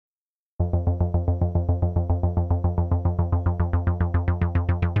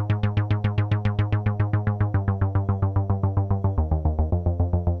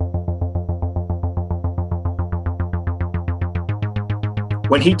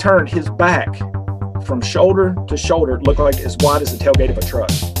When he turned his back from shoulder to shoulder, it looked like as wide as the tailgate of a truck.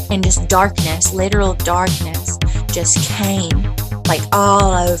 And just darkness, literal darkness, just came like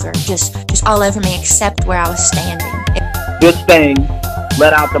all over, just all over me except where I was standing. This thing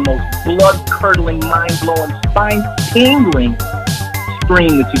let out the most blood-curdling, mind-blowing, spine-tingling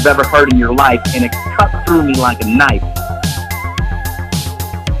scream that you've ever heard in your life, and it cut through me like a knife.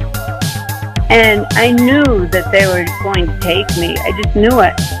 And I knew that they were going to take me. I just knew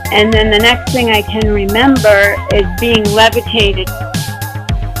it. And then the next thing I can remember is being levitated.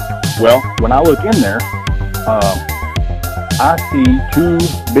 Well, when I look in there, I see two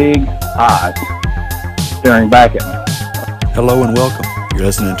big eyes staring back at me. Hello and welcome. You're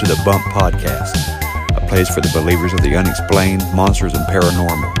listening to the Bump Podcast, a place for the believers of the unexplained, monsters, and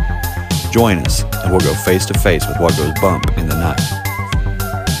paranormal. Join us, and we'll go face to face with what goes bump in the night.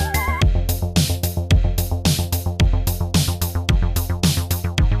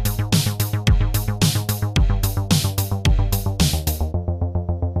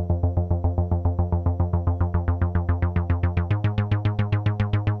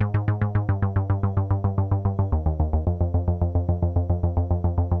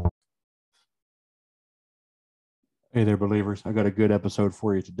 Hey there, believers. I got a good episode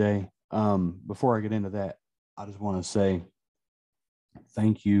for you today. Before I get into that, I just want to say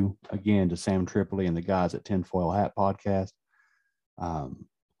thank you again to Sam Tripoli and the guys at Tinfoil Hat Podcast.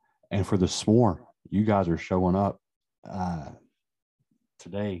 And for the Swarm, you guys are showing up.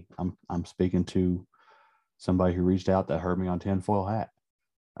 Today, I'm speaking to somebody who reached out that heard me on Tinfoil Hat.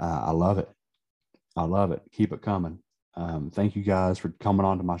 I love it. I love it. Keep it coming. Thank you guys for coming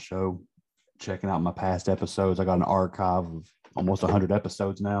on to my show, checking out my past episodes. I got an archive of almost 100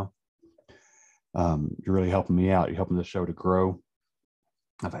 episodes now. You're really helping me out. You're helping the show to grow.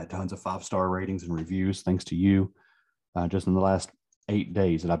 I've had tons of 5-star ratings and reviews thanks to you. Just in the last 8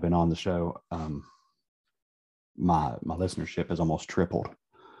 days that I've been on the show, my listenership has almost tripled.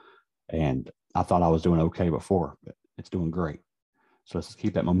 And I thought I was doing okay before, but it's doing great. So let's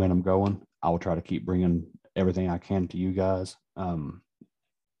keep that momentum going. I will try to keep bringing everything I can to you guys.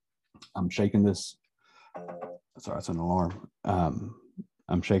 I'm shaking this. Sorry, it's an alarm.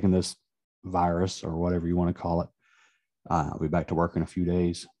 I'm shaking this virus or whatever you want to call it. I'll be back to work in a few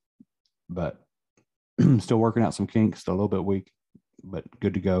days, but still working out some kinks, still a little bit weak, but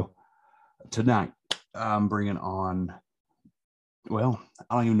good to go. Tonight, I'm bringing on, well,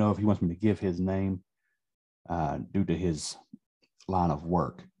 I don't even know if he wants me to give his name due to his line of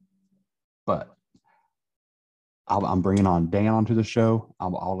work, but I'm bringing on Dan onto the show.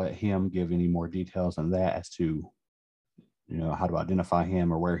 I'll let him give any more details on that as to, how to identify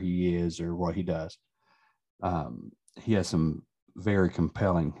him or where he is or what he does. He has some very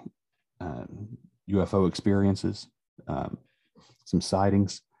compelling UFO experiences, some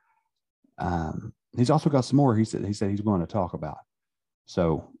sightings. He's also got some more he said he's going to talk about.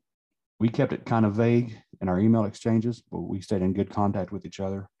 So we kept it kind of vague in our email exchanges, but we stayed in good contact with each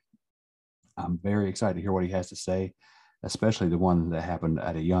other. I'm very excited to hear what he has to say, especially the one that happened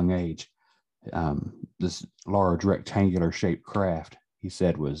at a young age. This large rectangular shaped craft, he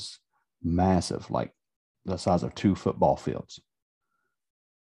said, was massive, like the size of 2 football fields.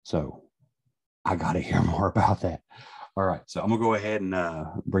 So I got to hear more about that. All right. So I'm going to go ahead and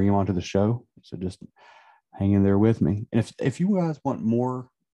bring him onto the show. So just hang in there with me. And if you guys want more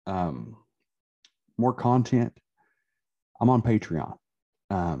content, I'm on Patreon.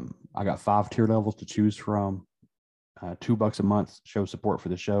 I got 5 tier levels to choose from. $2 a month show support for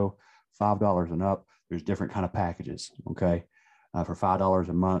the show, $5 and up. There's different kind of packages. Okay. For $5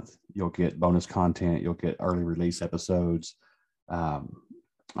 a month, you'll get bonus content. You'll get early release episodes. I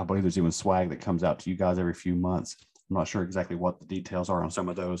believe there's even swag that comes out to you guys every few months. I'm not sure exactly what the details are on some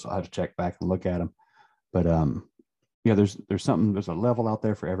of those. I'll have to check back and look at them. But yeah, there's a level out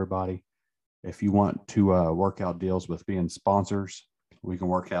there for everybody. If you want to work out deals with being sponsors, we can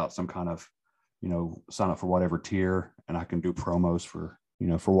work out some kind of, sign up for whatever tier, and I can do promos for,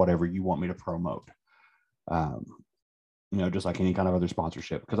 for whatever you want me to promote. Just like any kind of other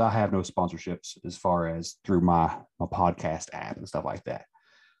sponsorship, because I have no sponsorships as far as through my podcast app and stuff like that.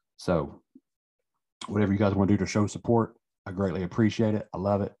 So whatever you guys want to do to show support, I greatly appreciate it. I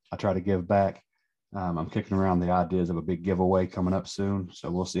love it. I try to give back. I'm kicking around the ideas of a big giveaway coming up soon, so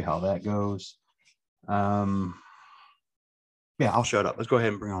we'll see how that goes. Yeah, I'll shut up. Let's go ahead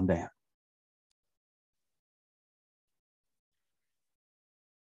and bring on Dan.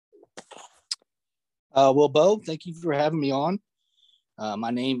 Well, Bo, thank you for having me on. My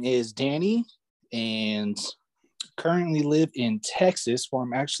name is Danny, and currently live in Texas, where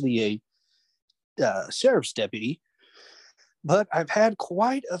I'm actually a sheriff's deputy. But I've had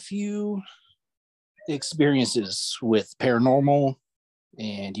quite a few experiences with paranormal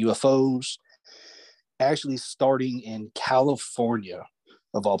and UFOs, actually starting in California,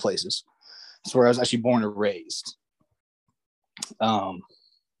 of all places. That's where I was actually born and raised.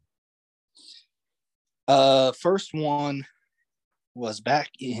 First one was back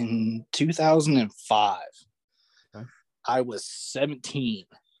in 2005. Okay. I was 17,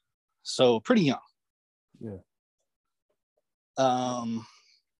 so pretty young. Yeah.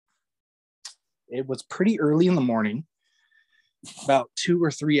 It was pretty early in the morning, about 2 or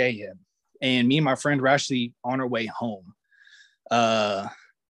 3 a.m. And me and my friend were actually on our way home.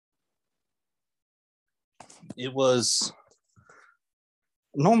 It was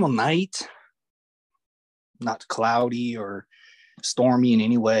a normal night, not cloudy or stormy in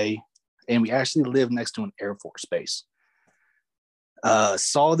any way. And we actually lived next to an Air Force base.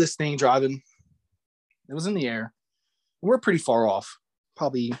 Saw this thing driving. It was in the air. We're pretty far off,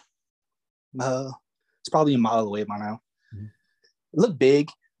 probably it's probably a mile away by now. Mm-hmm. It looked big,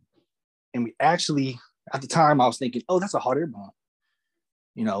 and we actually, at the time, I was thinking, oh, that's a hot air balloon.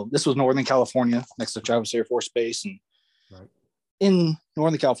 You know, this was Northern California, next to Travis Air Force Base, and right. In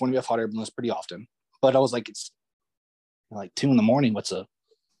Northern California, we have hot air balloons pretty often. But I was like, it's like 2 a.m. What's a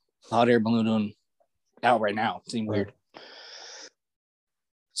hot air balloon doing out right now? It seemed weird.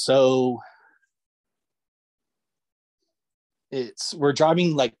 So we're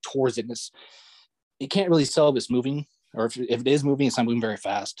driving like towards it. And it can't really tell if it's moving, or if it is moving, it's not moving very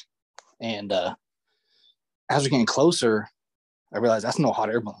fast. And as we're getting closer, I realized that's no hot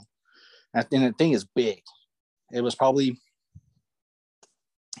air balloon. And the thing is big. It was probably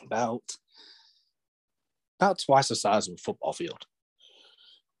about twice the size of a football field.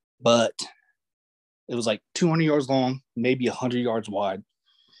 But it was like 200 yards long, maybe 100 yards wide.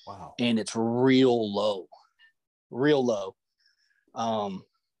 Wow. And it's real low. Real low.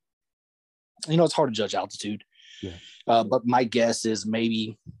 You know, it's hard to judge altitude. Yeah. But my guess is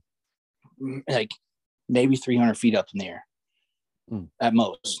maybe 300 feet up in the air at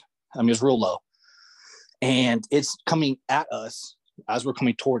most. I mean, it's real low. And it's coming at us as we're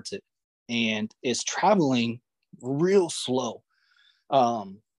coming towards it. And it's traveling real slow.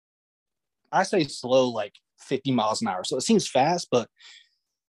 I say slow, like 50 miles an hour. So it seems fast, but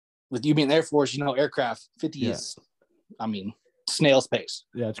with you being in the Air Force, you know, aircraft, 50 is, I mean, snail's pace.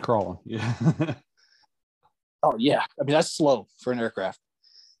 Yeah, it's crawling. Yeah. Oh, yeah. I mean, that's slow for an aircraft.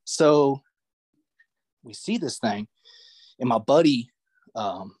 So we see this thing, and my buddy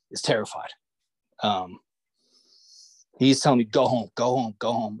is terrified. He's telling me, go home, go home,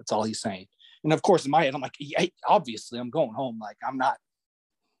 go home. That's all he's saying. And of course, in my head, I'm like, yeah, obviously, I'm going home. Like, I'm not.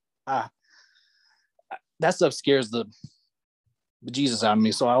 That stuff scares the Jesus out of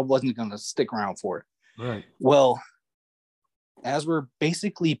me, so I wasn't going to stick around for it. Right. Well, as we're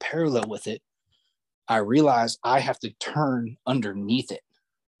basically parallel with it, I realize I have to turn underneath it.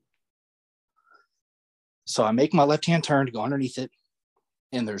 So I make my left-hand turn to go underneath it,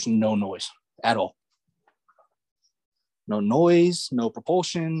 and there's no noise at all. No noise, no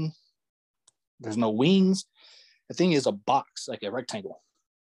propulsion. There's no wings. The thing is a box, like a rectangle.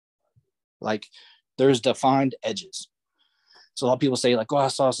 Like, there's defined edges. So a lot of people say, like, oh, I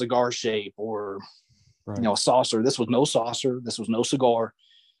saw a cigar shape, or, right, you know, a saucer. This was no saucer. This was no cigar.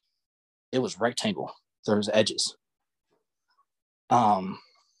 It was rectangle. There's edges. They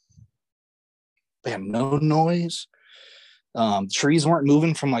had no noise. Trees weren't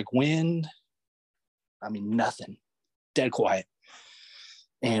moving from like wind. I mean, nothing. Dead quiet.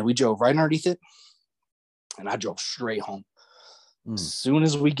 And we drove right underneath it, and I drove straight home. As soon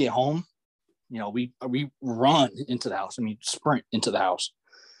as we get home, you know, we run into the house. I mean, sprint into the house.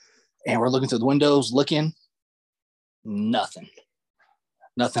 And we're looking through the windows, looking. Nothing.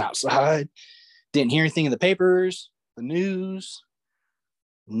 Nothing outside. Didn't hear anything in the papers, the news.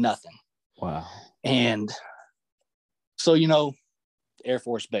 Nothing. Wow. And so, you know, Air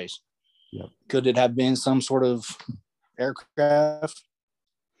Force Base. Yep. Could it have been some sort of aircraft?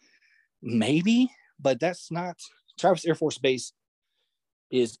 Maybe, but that's not. Travis Air Force Base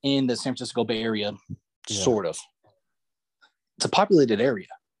is in the San Francisco Bay Area, sort of. It's a populated area.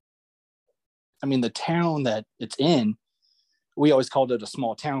 I mean, the town that it's in, we always called it a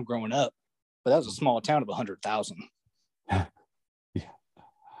small town growing up, but that was a small town of 100,000. Yeah.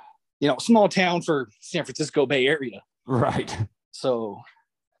 You know, small town for San Francisco Bay Area. Right. So,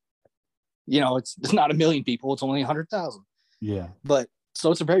 you know, it's not 1 million people. It's only 100,000. Yeah. But so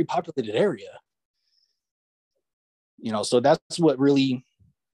it's a very populated area. You know, so that's what really,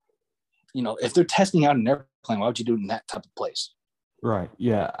 you know, if they're testing out an airplane, why would you do it in that type of place? Right.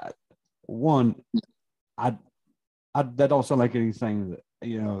 Yeah. One, that don't sound like anything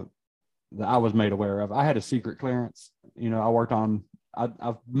that, that I was made aware of. I had a secret clearance. I worked on,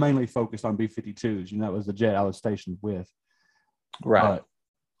 I've mainly focused on B-52s. That was the jet I was stationed with. Right. But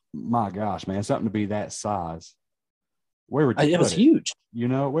my gosh, man, something to be that size. Where would you it put was huge.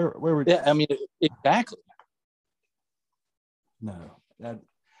 Where would? Yeah, I mean, exactly. No. Let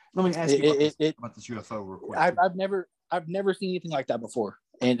me ask you about this UFO real quick. I've never seen anything like that before,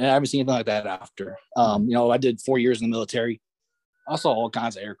 and I haven't seen anything like that after. I did 4 years in the military. I saw all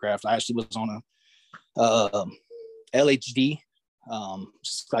kinds of aircraft. I actually was on a LHD,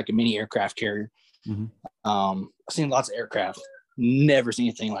 just like a mini aircraft carrier. Mm-hmm. I've seen lots of aircraft. Never seen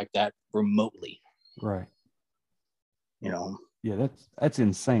anything like that remotely. Right. Yeah, that's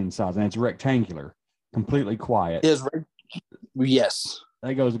insane size, and it's rectangular, completely quiet. Yes.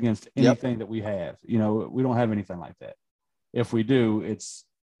 That goes against anything that we have. We don't have anything like that. If we do, it's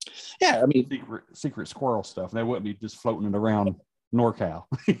secret squirrel stuff. They wouldn't be just floating it around NorCal.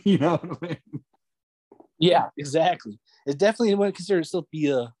 You know what I mean? Yeah, exactly. It definitely wouldn't consider itself to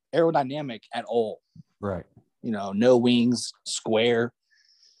be aerodynamic at all. Right. No wings, square,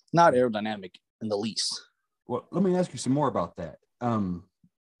 not aerodynamic in the least. Well, let me ask you some more about that.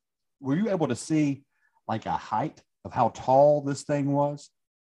 Were you able to see like a height of how tall this thing was,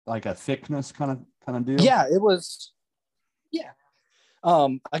 like a thickness kind of deal? Yeah, it was. Yeah.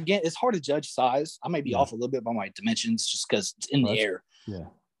 Again, it's hard to judge size. I may be off a little bit by my dimensions just because it's in the air. Yeah.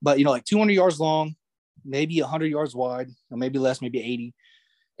 But like 200 yards long, maybe 100 yards wide, or maybe less, maybe 80,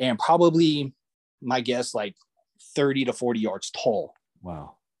 and probably my guess like 30 to 40 yards tall.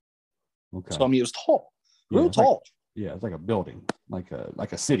 Wow. Okay. So I mean, it was tall, real tall. It's like a building, like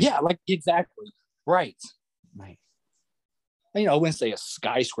a city. Yeah, like exactly. Right. Nice. I wouldn't say a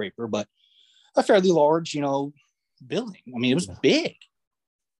skyscraper, but a fairly large, building. I mean, it was big.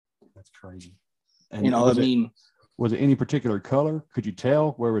 That's crazy. And was it any particular color? Could you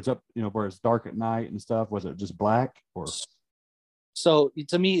tell where it's up, where it's dark at night and stuff? Was it just black or? So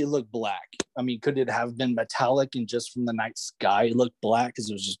to me, it looked black. I mean, could it have been metallic and just from the night sky, it looked black because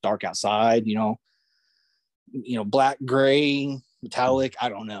it was just dark outside, black, gray, metallic. I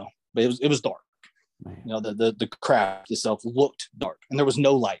don't know, but it was dark. Man. The craft itself looked dark and there was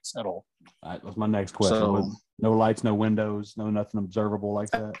no lights at all. That was my next question. So, no lights, no windows, no nothing observable like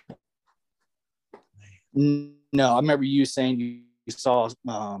that. No, I remember you saying you saw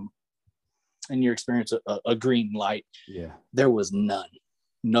in your experience a green light. Yeah. There was none.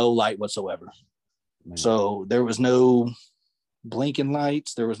 No light whatsoever. Man. So there was no blinking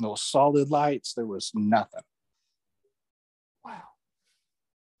lights, there was no solid lights, there was nothing. Wow.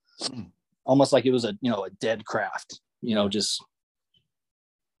 Almost like it was a dead craft, just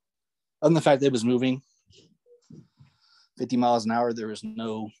other than the fact that it was moving 50 miles an hour, there was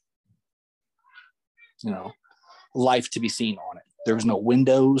no life to be seen on it. There was no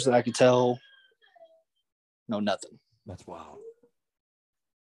windows that I could tell. No, nothing. That's wild.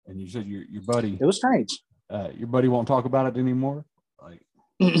 And you said your buddy. It was strange. Your buddy won't talk about it anymore?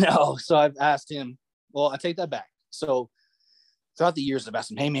 No. So I've asked him. Well, I take that back. So throughout the years, I've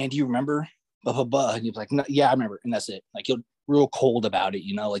asked him, "Hey, man, do you remember?" Blah, blah, blah. And he was like, "No, yeah, I remember." And that's it. Like, he'll real cold about it,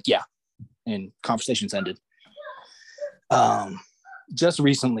 yeah. And conversations ended. Just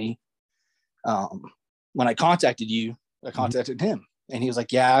recently, when I contacted you, I contacted him, and he was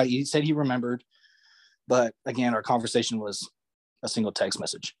like, "Yeah," he said he remembered, but again, our conversation was a single text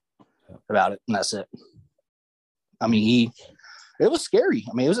message about it, and that's it. I mean, it was scary.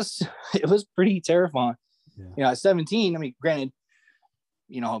 I mean, it was pretty terrifying. Yeah. At 17, I mean, granted,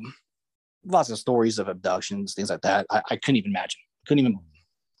 lots of stories of abductions, things like that. I couldn't even imagine, couldn't even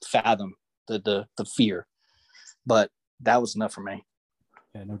fathom the fear, but that was enough for me.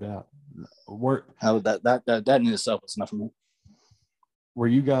 Yeah, no doubt. That in itself was enough for me. Were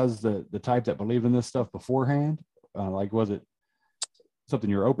you guys the type that believed in this stuff beforehand? Was it something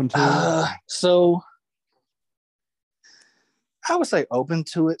you're open to? So I would say open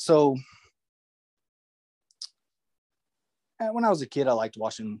to it. So when I was a kid, I liked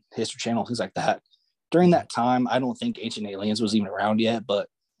watching History Channel, things like that. During that time, I don't think Ancient Aliens was even around yet, but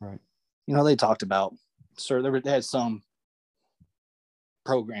right. They talked about, they had some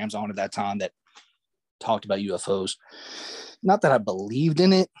programs on at that time that talked about UFOs. Not that I believed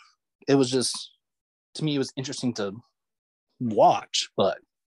in it. It was just, to me, it was interesting to watch, but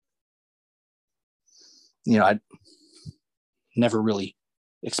I never really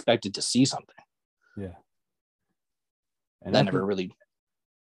expected to see something. Yeah. And that never really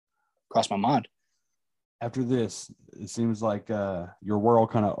crossed my mind. After this, it seems like your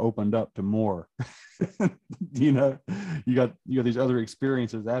world kind of opened up to more. You got these other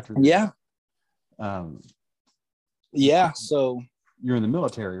experiences after this. Yeah. Yeah. So you're in the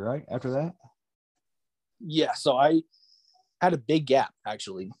military, right? After that? Yeah. So I had a big gap,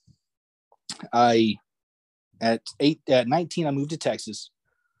 actually. At 19, I moved to Texas.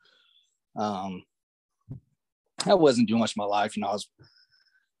 I wasn't doing much of my life. I was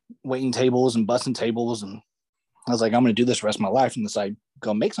waiting tables and busting tables. And I was like, I'm going to do this the rest of my life and decide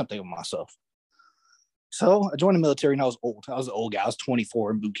go make something of myself. So I joined the military and I was old. I was an old guy. I was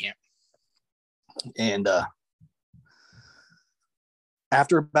 24 in boot camp. And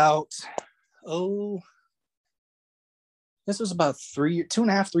after about, this was about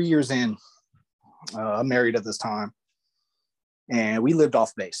 2.5, 3 years in. I'm married at this time. And we lived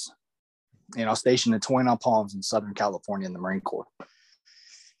off base. And I was stationed at 29 Palms in Southern California in the Marine Corps.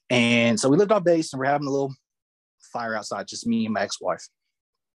 And so we lived off base and we're having a little fire outside, just me and my ex-wife.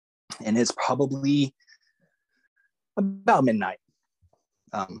 And it's probably about midnight.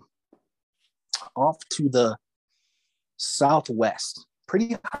 Off to the southwest,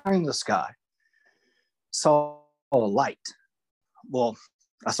 pretty high in the sky, saw a light. Well,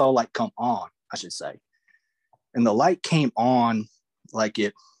 I saw a light come on, I should say. And the light came on like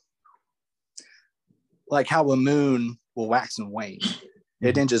how a moon will wax and wane.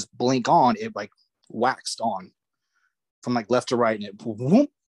 It didn't just blink on, it like waxed on from like left to right, and it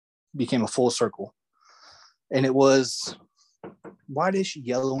whoop, became a full circle. And it was whitish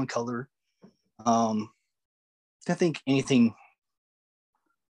yellow in color. Didn't think anything,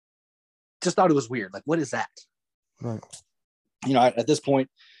 just thought it was weird. Like, what is that? Right. At this point,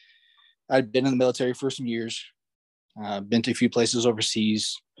 I'd been in the military for some years, been to a few places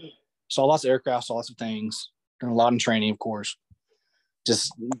overseas, saw lots of aircraft, saw lots of things, done a lot in training, of course.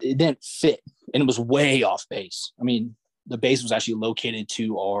 Just, it didn't fit. And it was way off base. I mean, the base was actually located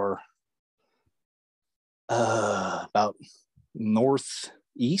to our about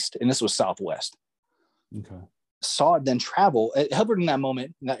northeast, and this was southwest. Okay. Saw it then travel. It hovered in that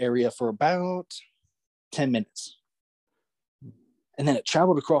moment, in that area, for about 10 minutes. And then it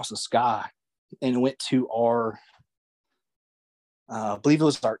traveled across the sky and went to our, I believe it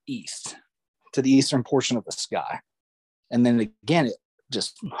was our east, to the eastern portion of the sky. And then again, it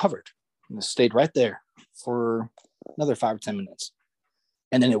just hovered and it stayed right there for another 5 or 10 minutes.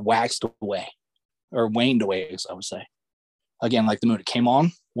 And then it waxed away, or waned away, as I would say. Again, like the moon, it came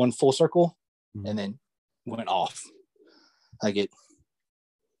on one full circle and then went off. Like a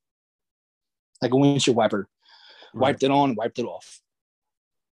windshield wiper. Wiped it on, wiped it off.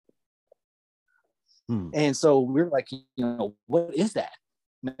 And so we were like, what is that?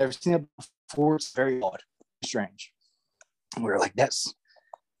 Never seen it before. It's very odd, strange. And we were like, it's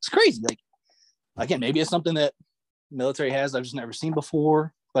crazy. Like, again, maybe it's something that military has I've just never seen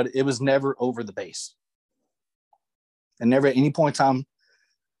before, but it was never over the base. And never at any point in time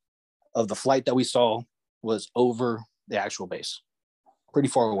of the flight that we saw was over the actual base. Pretty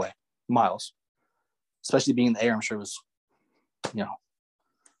far away, miles. Especially being in the air, I'm sure it was,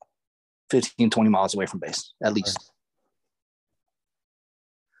 15, 20 miles away from base, at least.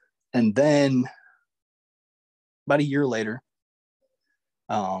 Right. And then about a year later,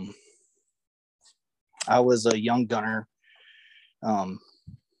 I was a young gunner. So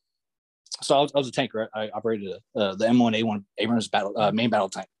I was a tanker. I operated the M1A1 Abrams main battle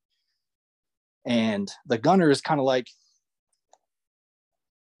tank. And the gunner is kind of like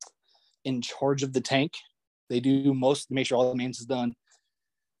in charge of the tank. They do most to make sure all the maintenance is done.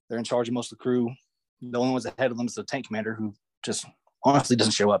 They're in charge of most of the crew. The only one's ahead of them is the tank commander, who just honestly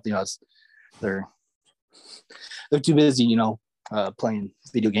doesn't show up. They're too busy, playing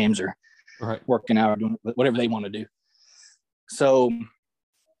video games or working out or doing whatever they want to do. So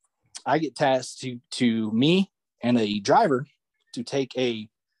I get tasked to me and a driver to take a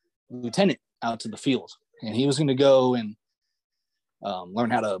lieutenant out to the field, and he was going to go and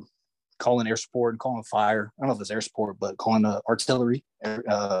learn how to call in air support and call in fire. I don't know if it's air support, but calling artillery and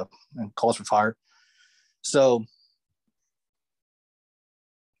calls for fire. So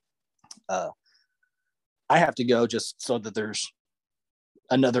I have to go just so that there's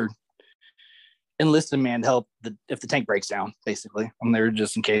another enlisted man to help if the tank breaks down, basically. I'm there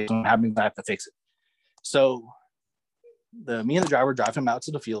just in case I'm having to have to fix it. So me and the driver drive him out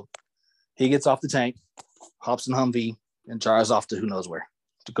to the field. He gets off the tank, hops in Humvee, and drives off to who knows where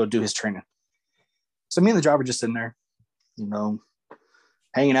to go do his training. So me and the driver just sitting there,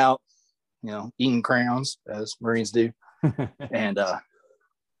 hanging out, eating crayons as Marines do. And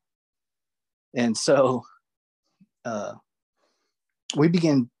so we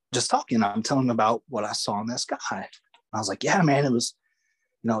began just talking. I'm telling him about what I saw in the sky. I was like, yeah, man, it was,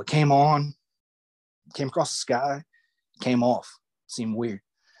 it came on, came across the sky, came off, seemed weird.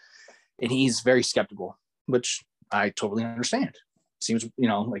 And he's very skeptical, which I totally understand. Seems,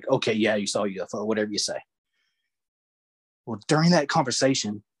 like, okay, yeah, you saw a UFO, whatever you say. Well, during that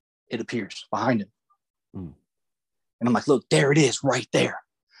conversation, it appears behind him. And I'm like, look, there it is right there.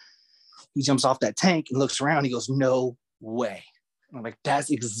 He jumps off that tank and looks around. He goes, no way. And I'm like,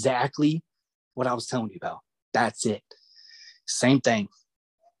 that's exactly what I was telling you about. That's it. Same thing.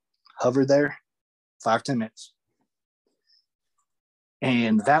 Hovered there 5-10 minutes.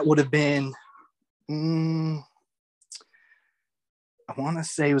 And that would have been, I want to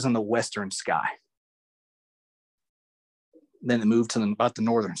say it was in the western sky. Then it moved to about the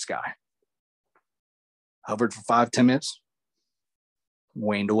northern sky. Hovered for 5-10 minutes,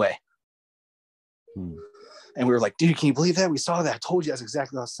 waned away. And we were like, dude, can you believe that? We saw that. I told you that's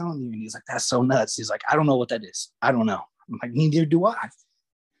exactly what I was telling you. And he's like, that's so nuts. He's like, I don't know what that is. I don't know. I'm like, neither do I.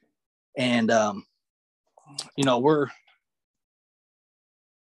 And, we're,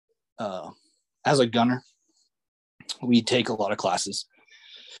 as a gunner, we take a lot of classes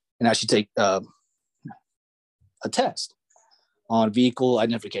and actually take a test on vehicle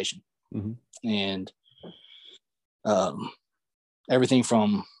identification. And everything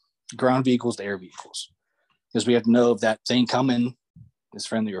from ground vehicles to air vehicles, because we have to know if that thing coming is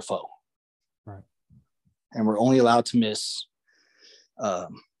friendly or foe. Right. And we're only allowed to miss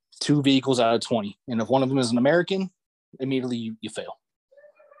 2 vehicles out of 20. And if one of them is an American, immediately you fail.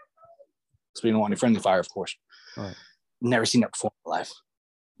 So we don't want any friendly fire, of course. Right. Never seen that before in my life.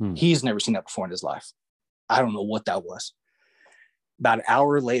 He's never seen that before in his life. I don't know what that was. About an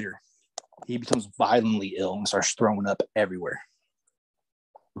hour later, he becomes violently ill and starts throwing up everywhere.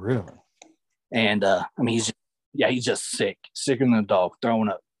 Really? And he's just sicker than a dog, throwing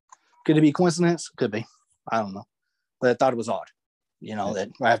up. Could it be coincidence? Could be. I don't know. But I thought it was odd, that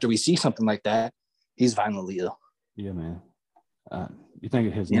after we see something like that, he's violently ill. Yeah, man. You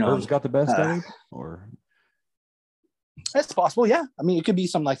think his nerves got the best of him, or? That's possible. Yeah. I mean, it could be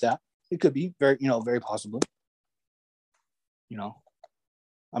something like that. It could be very, very possibly.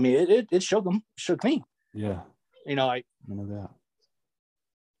 I mean, it shook him, shook me. Yeah. I know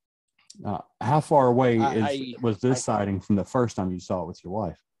that. How far away was this sighting from the first time you saw it with your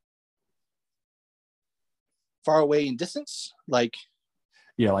wife? Far away in distance? Like,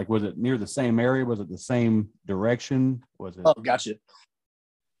 yeah, like, was it near the same area? Was it the same direction? Was it? Oh, gotcha.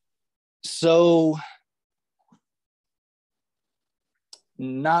 So,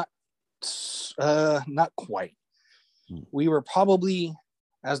 not quite. We were probably,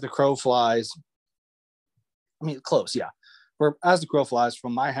 as the crow flies, close, yeah. We're as the crow flies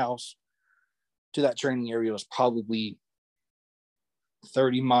from my house to that training area was probably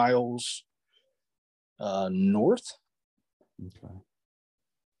 30 miles north. Okay.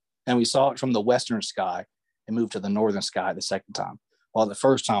 And we saw it from the western sky and moved to the northern sky the second time. While the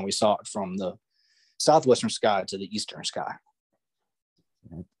first time we saw it from the southwestern sky to the eastern sky.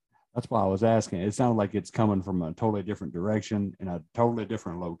 That's why I was asking. It sounded like it's coming from a totally different direction in a totally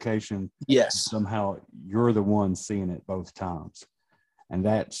different location. Yes. Somehow you're the one seeing it both times. And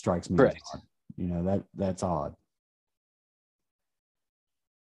that strikes me as odd. That's odd.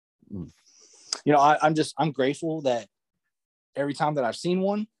 I'm grateful that every time that I've seen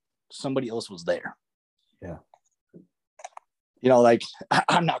one, somebody else was there. Yeah.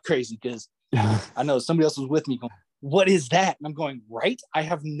 I'm not crazy because I know somebody else was with me going, what is that? And I'm going, right? I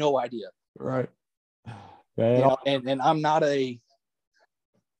have no idea. Right. Yeah. And I'm not I'm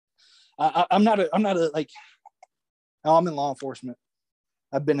in law enforcement.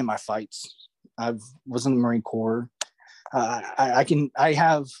 I've been in my fights. I was in the Marine Corps. I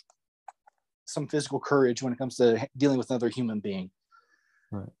have some physical courage when it comes to dealing with another human being.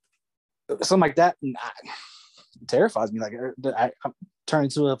 Right. Something like that terrifies me. Like I'm turning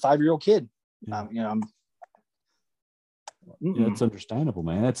into a 5-year-old kid. Yeah. It's understandable,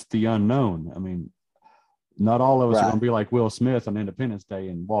 man. That's the unknown. I mean, not all of us are going to be like Will Smith on Independence Day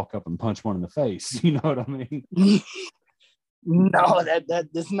and walk up and punch one in the face. You know what I mean? No,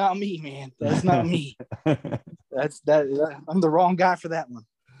 that's not me, man. That's not me. That's I'm the wrong guy for that one.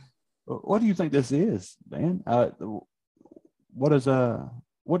 What do you think this is, man? What do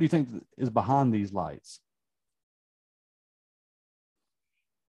you think is behind these lights?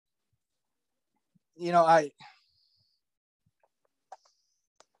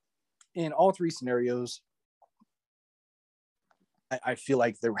 In all 3 scenarios, I feel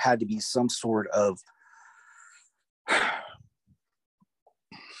like there had to be some sort of, how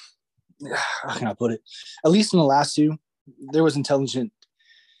can I put it? At least in the last 2, there was intelligent.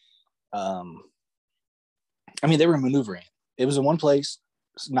 They were maneuvering. It was in one place,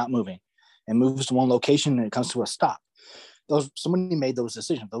 not moving, and moves to one location, and it comes to a stop. Somebody made those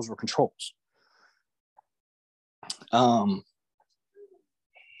decisions. Those were controls. I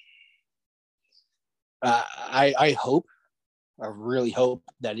hope, I really hope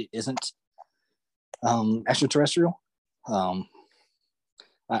that it isn't extraterrestrial. I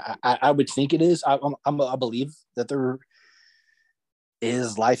would think it is. I believe that there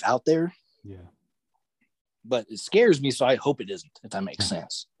is life out there. Yeah. But it scares me, so I hope it isn't, if that makes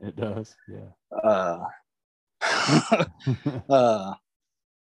sense. It does, yeah.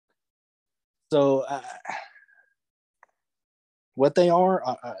 So what they are,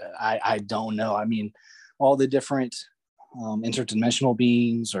 I don't know. I mean, all the different interdimensional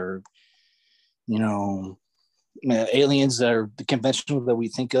beings, or, you know, aliens that are the conventional that we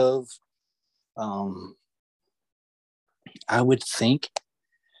think of. I would think,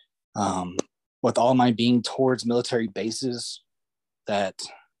 with all my being towards military bases, that,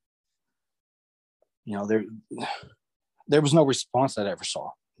 you know, there was no response that I ever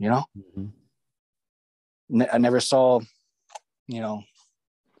saw, you know. I never saw, you know,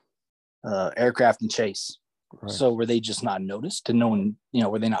 aircraft in chase. Right. So were they just not noticed? And no one, you know,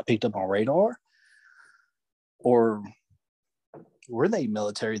 were they not picked up on radar? Or were they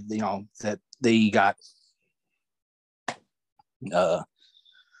military, you know, that they got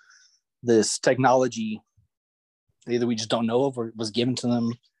this technology either we just don't know of, or was given to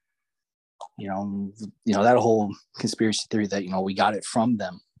them, you know, that whole conspiracy theory that, you know, we got it from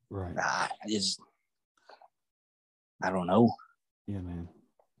them. Right. Is, I don't know. Yeah, man.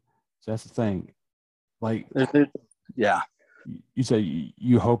 So that's the thing. Like, yeah. You say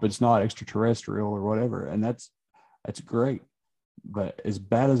you hope it's not extraterrestrial or whatever, and that's great. But as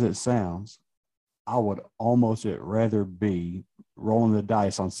bad as it sounds, I would almost rather be rolling the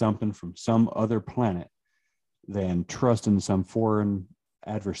dice on something from some other planet than trusting some foreign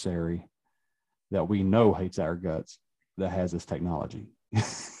adversary that we know hates our guts that has this technology.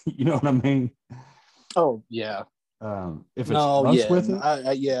 You know what I mean? Oh, yeah. If it's us with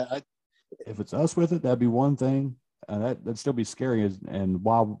it, if it's us with it, that'd be one thing. That'd still be scary. And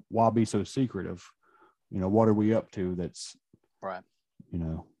why be so secretive? You know, what are we up to? That's right. You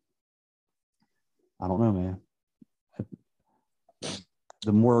know, I don't know, man.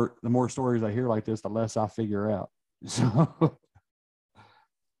 The more stories I hear like this, the less I figure out. So,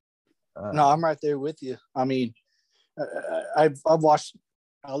 no, I'm right there with you. I mean, I've watched.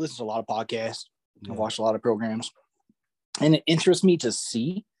 I listen to a lot of podcasts. I've watched a lot of programs, and it interests me to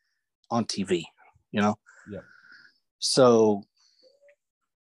see on TV. You know. Yeah. So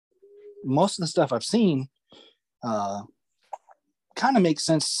most of the stuff I've seen kind of makes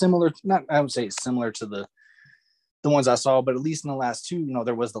sense. Similar, not I would say it's similar to the ones I saw, but at least in the last two, you know,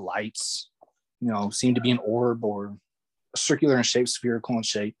 there was the lights, you know, seemed to be an orb or circular in shape, spherical in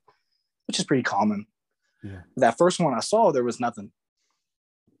shape, which is pretty common. Yeah. That first one I saw, there was nothing.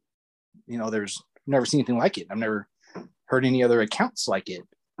 You know, there's never seen anything like it. I've never heard any other accounts like it.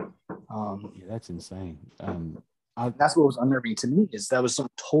 Yeah, that's insane. That's what was unnerving to me, is that was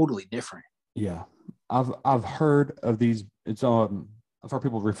something totally different. Yeah, I've heard of these. It's I've heard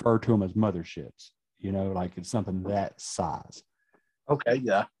people refer to them as motherships. You know, like it's something that size. Okay.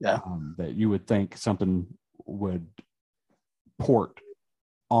 Yeah. That you would think something would port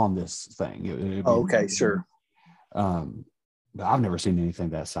on this thing. It'd be, okay, sure. But I've never seen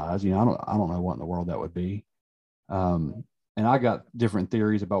anything that size. You know, I don't know what in the world that would be. And I got different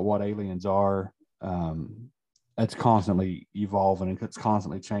theories about what aliens are. It's constantly evolving and it's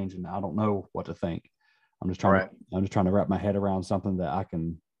constantly changing. I don't know what to think. I'm just trying to wrap my head around something that I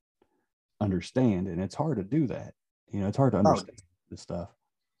can understand, and it's hard to do that. You know, it's hard to understand this stuff.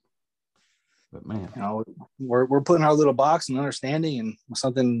 But man, you know, we're putting our little box and understanding, and when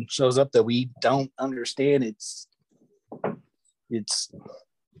something shows up that we don't understand, it's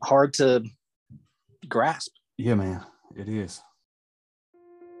hard to grasp. Yeah, man, it is.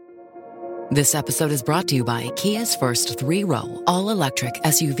 This episode is brought to you by Kia's first 3-row all-electric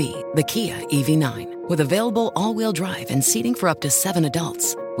SUV, the Kia EV9, with available all-wheel drive and seating for up to 7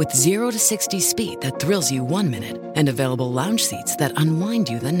 adults, with 0 to 60 speed that thrills you 1 minute and available lounge seats that unwind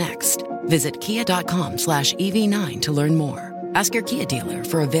you the next. Visit kia.com/EV9 to learn more. Ask your Kia dealer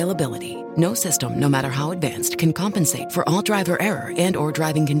for availability. No system, no matter how advanced, can compensate for all driver error and or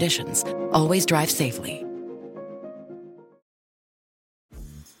driving conditions. Always drive safely.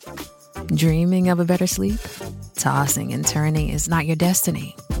 Dreaming of a better sleep? Tossing and turning is not your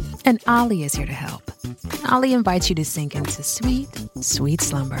destiny. And Ollie is here to help. Ollie invites you to sink into sweet, sweet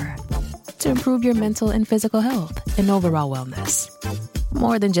slumber to improve your mental and physical health and overall wellness.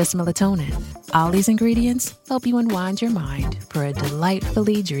 More than just melatonin, Ollie's ingredients help you unwind your mind for a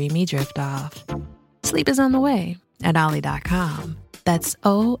delightfully dreamy drift off. Sleep is on the way at Ollie.com. That's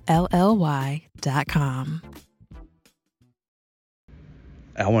OLLY.com.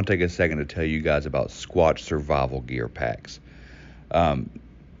 I want to take a second to tell you guys about Squatch Survival Gear packs.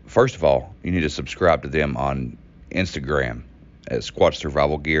 First of all, you need to subscribe to them on Instagram at Squatch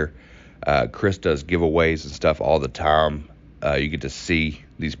Survival Gear. Chris does giveaways and stuff all the time. You get to see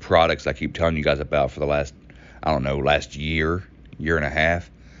these products I keep telling you guys about for the last year and a half.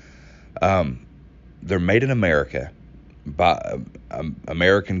 They're made in America by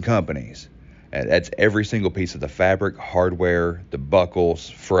American companies. And that's every single piece of the fabric, hardware, the buckles,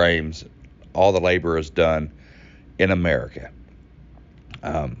 frames, all the labor is done in America.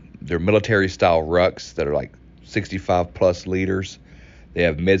 They're military style rucks that are like 65 plus liters. They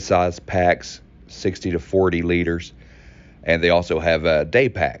have mid-sized packs, 60 to 40 liters. And they also have day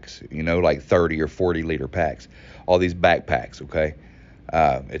packs, like 30 or 40 liter packs. All these backpacks, okay?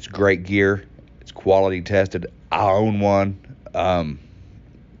 It's great gear. It's quality tested. I own one.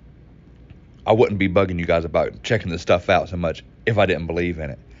 I wouldn't be bugging you guys about checking this stuff out so much if I didn't believe in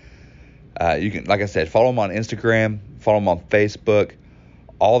it. You can, like I said, follow them on Instagram, follow them on Facebook.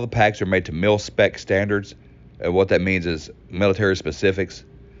 All the packs are made to mil spec standards. What that means is military specifics.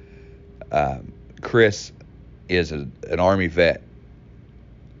 Chris is an Army vet,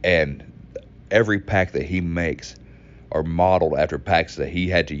 and every pack that he makes are modeled after packs that he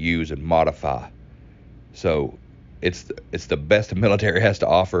had to use and modify. So it's the best the military has to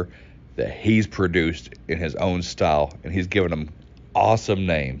offer that he's produced in his own style, and he's given them awesome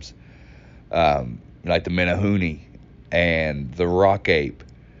names, like the Menahuni and the Rock Ape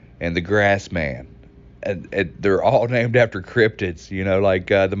and the Grassman. And they're all named after cryptids, like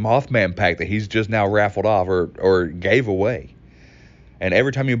the Mothman pack that he's just now raffled off or gave away. And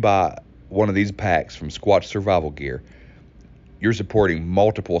every time you buy one of these packs from Squatch Survival Gear, you're supporting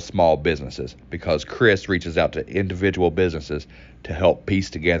multiple small businesses because Chris reaches out to individual businesses to help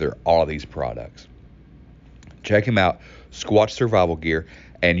piece together all of these products. Check him out, Squatch Survival Gear,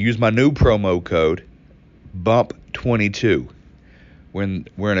 and use my new promo code, BUMP22. When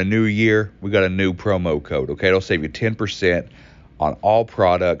we're in a new year, we got a new promo code, okay? It'll save you 10% on all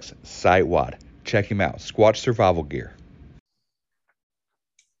products site-wide. Check him out, Squatch Survival Gear.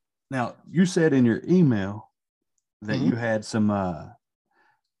 Now, you said in your email that you had some,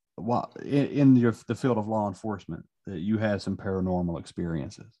 in the field of law enforcement, that you had some paranormal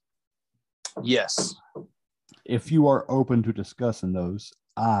experiences. Yes. If you are open to discussing those,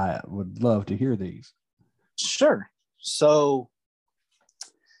 I would love to hear these. Sure. So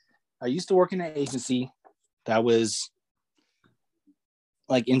I used to work in an agency that was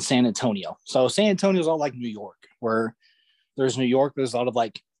like in San Antonio. So San Antonio is all like New York, where there's New York, there's a lot of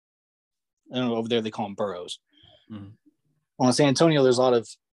like, I don't know, over there they call them boroughs. Mm-hmm. On San Antonio, there's a lot of,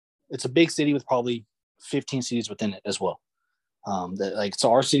 it's a big city with probably 15 cities within it as well.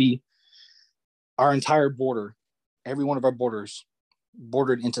 So our city, our entire border, every one of our borders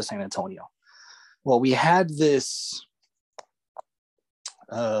bordered into San Antonio. Well, we had this,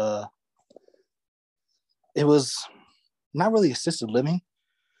 it was not really assisted living,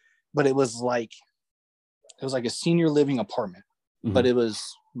 but it was like a senior living apartment, mm-hmm. but it was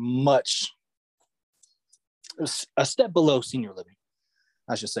a step below senior living,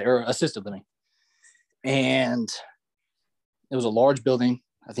 I should say, or assisted living. And it was a large building.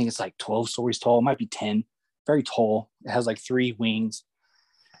 I think it's like 12 stories tall. It might be 10. Very tall. It has like 3 wings.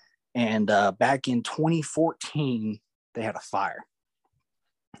 And back in 2014, they had a fire.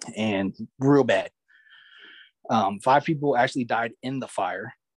 And real bad. 5 people actually died in the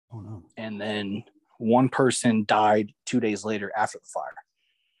fire. Oh, no. And then 1 person died 2 days later after the fire.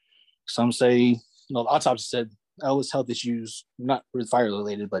 Some say, the autopsy said, it was health issues, not really fire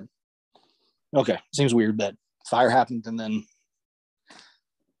related, but okay, seems weird that fire happened and then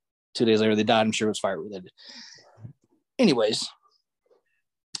 2 days later they died. I'm sure it was fire related. Anyways,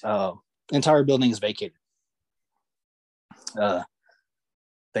 entire building is vacated.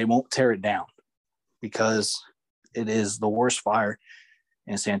 They won't tear it down because it is the worst fire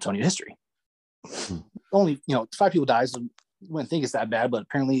in San Antonio history. Only, 5 people died, so you wouldn't think it's that bad, but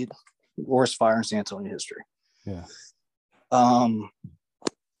apparently worst fire in San Antonio history. Yeah.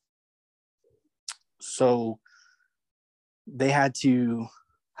 So they had to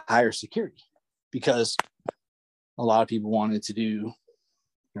hire security because a lot of people wanted to do,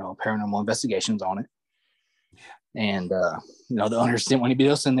 paranormal investigations on it. And, the owners didn't want anybody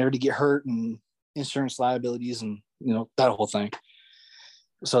else in there to get hurt and insurance liabilities and, that whole thing.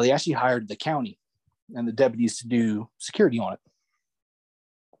 So they actually hired the county and the deputies to do security on it.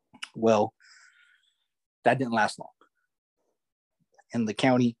 Well, that didn't last long. And the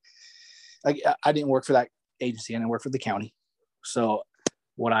county, I didn't work for that agency. I didn't work for the county. So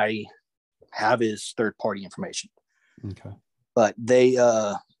what I have is third-party information. Okay. but they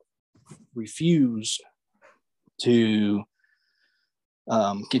refused to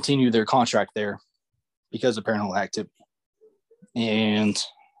continue their contract there because of paranormal activity. And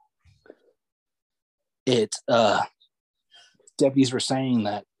deputies were saying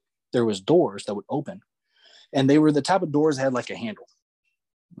that there was doors that would open, and they were the type of doors that had like a handle,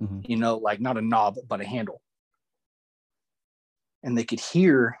 like not a knob, but a handle. And they could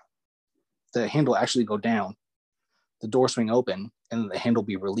hear the handle actually go down, the door swing open, and the handle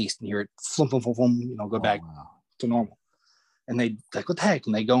be released, and hear it flum, flum, flum, flum, go back to normal. And they like, what the heck?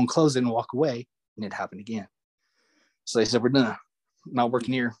 And they go and close it and walk away, and it happened again. So they said, we're done. Not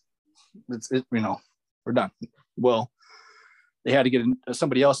working here. We're done. Well, they had to get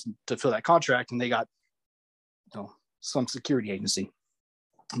somebody else to fill that contract, and they got, some security agency.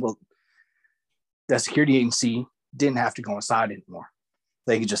 Well, that security agency didn't have to go inside anymore.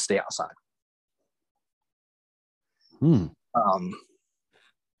 They could just stay outside.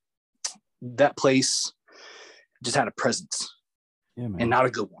 That place just had a presence, and not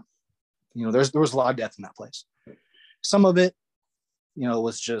a good one. There was a lot of death in that place. Some of it,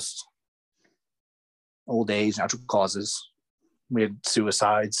 was just old age, natural causes. We had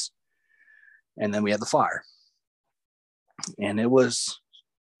suicides, and then we had the fire. And it was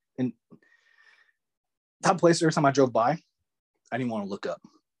in that place. Every time I drove by, I didn't want to look up.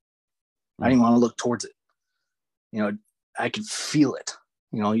 I didn't want to look towards it. I could feel it.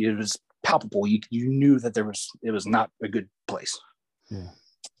 It was palpable. You knew that it was not a good place. Yeah.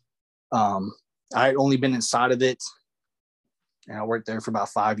 I had only been inside of it, and I worked there for about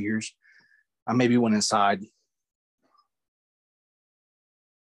 5 years. I maybe went inside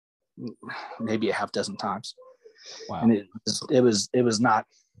maybe a half dozen times. Wow. And it was not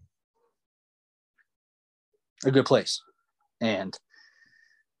a good place. And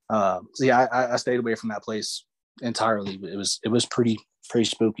I stayed away from that place entirely. It was pretty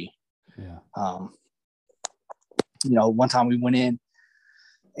spooky. Yeah. One time we went in,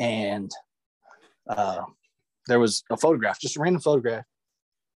 and there was a photograph, just a random photograph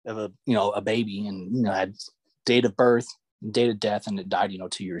of a baby, and had date of birth, date of death, and it died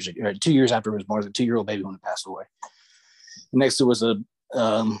 2 years ago, 2 years after it was born. The 2-year-old baby when it passed away. Next to it was a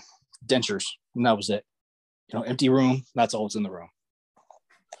dentures, and that was it. Empty room. That's all that's in the room.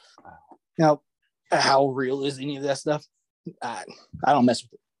 How real is any of that stuff? I don't mess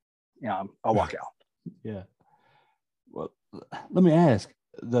with it. I'll walk out. Yeah. Well, let me ask,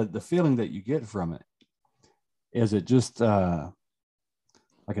 the feeling that you get from it, is it just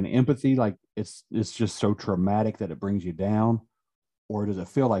like an empathy, like it's just so traumatic that it brings you down, or does it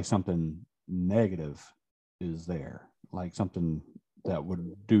feel like something negative is there, like something that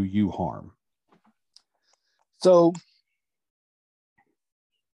would do you harm? So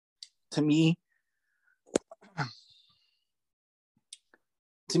to me,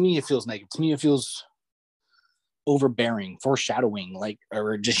 it feels negative. To me, it feels overbearing, foreshadowing,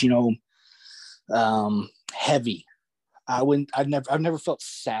 or just heavy. I've never felt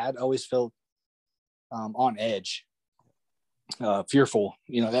sad. I always felt on edge, fearful.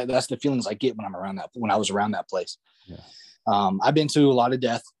 That's the feelings I get when I was around that place. Yeah. I've been to a lot of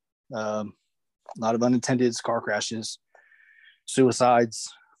death, a lot of unattended car crashes,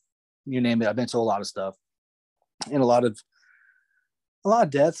 suicides, you name it. I've been to a lot of stuff, and a lot of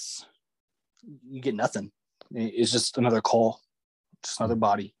deaths. You get nothing. It's just another call, just another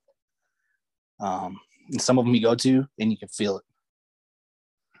body. And some of them you go to, and you can feel it.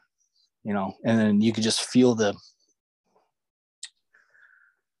 And then you can just feel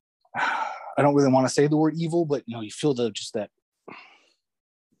I don't really want to say the word evil, but you feel that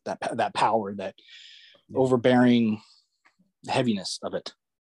power, that overbearing heaviness of it.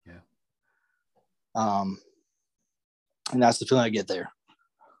 Yeah. And that's the feeling I get there.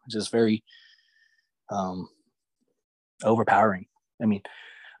 Just very overpowering. I mean, I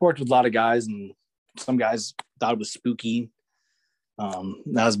worked with a lot of guys, and some guys thought it was spooky. That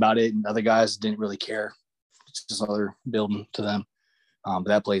was about it. And other guys didn't really care. It's just another building to them. But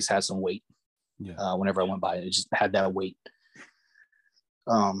that place had some weight. Yeah. Whenever I went by, it just had that weight.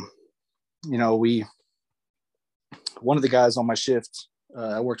 One of the guys on my shift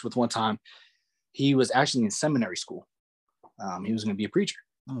I worked with one time, he was actually in seminary school. He was going to be a preacher.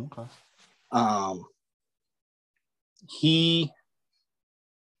 Oh, okay. He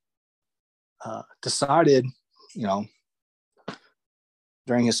decided,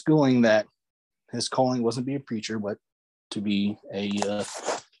 during his schooling, that his calling wasn't to be a preacher, but to be a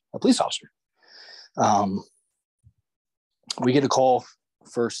police officer. We get a call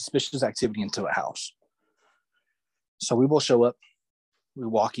for suspicious activity into a house. So we both show up. We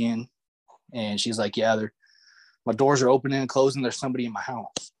walk in, and she's like, yeah, my doors are opening and closing. There's somebody in my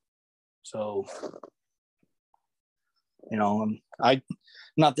house. So, I'm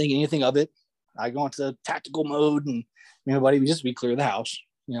not thinking anything of it. I go into tactical mode, and me and my buddy, we clear the house.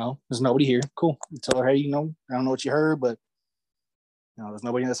 There's nobody here. Cool. We tell her, hey, I don't know what you heard, but there's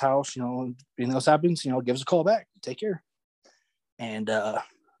nobody in this house. Anything else happens, give us a call back. Take care. And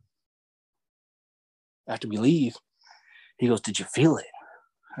after we leave, he goes, did you feel it?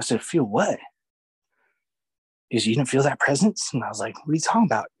 I said, feel what? He goes, you didn't feel that presence? And I was like, what are you talking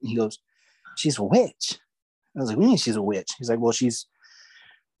about? And he goes, she's a witch. I was like, what do you mean she's a witch? He's like, well, she's,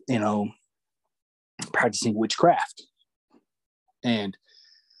 practicing witchcraft. And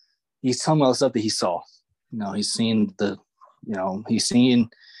he's telling me all the stuff that he saw. He's seeing he's seeing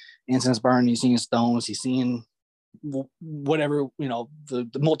incense burn, he's seeing stones, he's seeing whatever,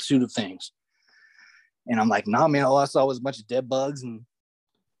 the multitude of things. And I'm like, nah, man, all I saw was a bunch of dead bugs and,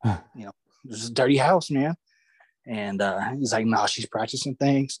 there's a dirty house, man. And he's like, nah, she's practicing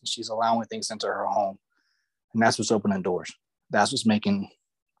things. And she's allowing things into her home. And that's what's opening doors. That's what's making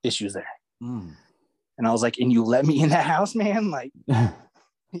issues there. Mm. And I was like, and you let me in that house, man? Like,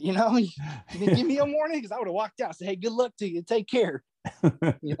 you didn't give me a warning, because I would have walked out and said, hey, good luck to you. Take care.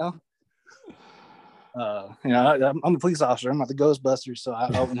 I'm a police officer. I'm not the Ghostbusters. So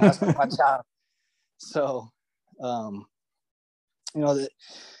that's my job. So,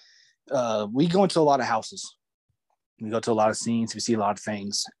 we go into a lot of houses. We go to a lot of scenes. We see a lot of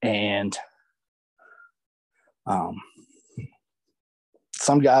things. And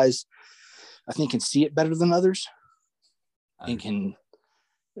some guys, I think, can see it better than others and can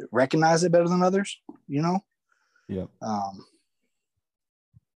recognize it better than others, Yep.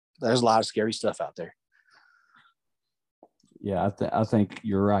 There's a lot of scary stuff out there. Yeah, I think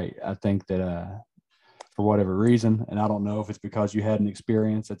you're right. I think that for whatever reason, and I don't know if it's because you had an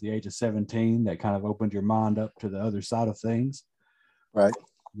experience at the age of 17 that kind of opened your mind up to the other side of things. Right.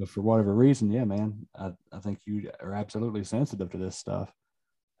 But for whatever reason, yeah, man, I think you are absolutely sensitive to this stuff.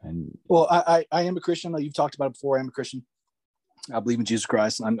 And well, I am a Christian. You've talked about it before. I am a Christian. I believe in Jesus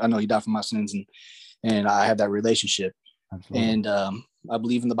Christ. I know he died for my sins, and I have that relationship. Absolutely. And I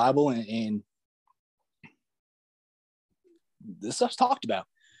believe in the Bible, and this stuff's talked about.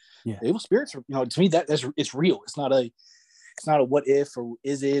 Yeah. Evil spirits are, to me, it's real. It's not a what if, or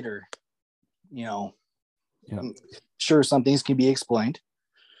is it, or sure, some things can be explained.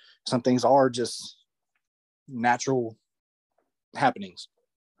 Some things are just natural happenings.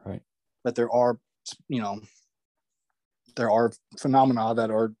 Right. But there are phenomena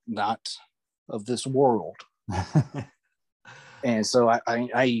that are not of this world. And so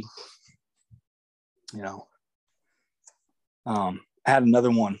I had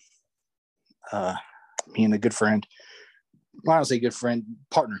another one. Me and a good friend. I don't say good friend,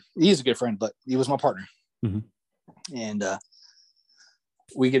 partner. He's a good friend, but he was my partner. Mm-hmm. And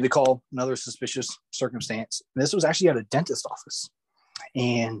we get a call, another suspicious circumstance. This was actually at a dentist office.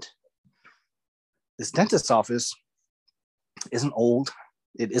 And this dentist office isn't old.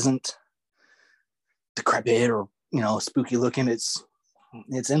 It isn't decrepit or, spooky looking. It's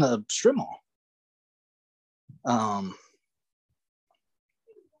in a strip mall.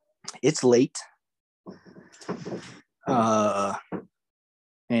 It's late. And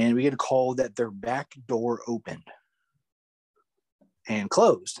we get a call that their back door opened and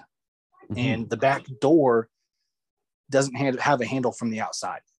closed. Mm-hmm. And the back door doesn't have a handle from the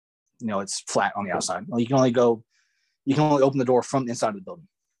outside. It's flat on the outside. You can only open the door from the inside of the building.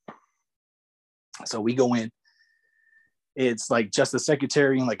 So we go in. It's like just the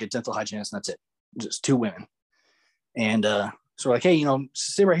secretary and like a dental hygienist, and that's it. Just two women. And so we're like, hey,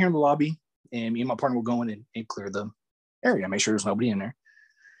 sit right here in the lobby, and me and my partner will go in and clear the area, make sure there's nobody in there.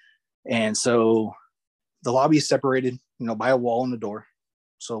 And so the lobby is separated, by a wall and a door.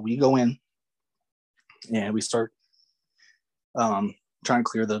 So we go in and we start trying to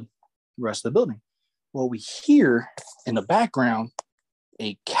clear the rest of the building. Well, we hear in the background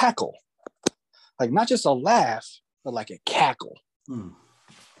a cackle, like not just a laugh, but like a cackle. Mm.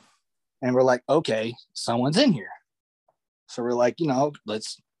 And we're like, okay, someone's in here. So we're like,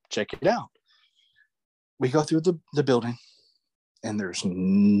 let's check it out. We go through the building, and there's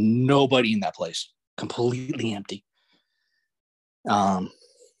nobody in that place. Completely empty.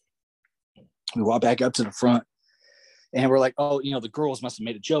 We walk back up to the front, and we're like, oh, the girls must have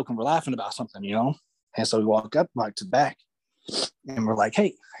made a joke, and we're laughing about something, And so we walk up back to the back, and we're like,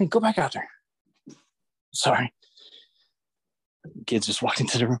 hey, go back out there. Sorry. Kids just walked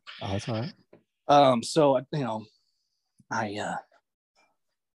into the room. Oh, that's all right. So,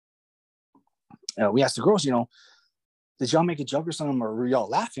 we asked the girls, did y'all make a joke or something, or were y'all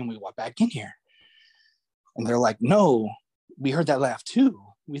laughing? We walked back in here. And they're like, no, we heard that laugh too.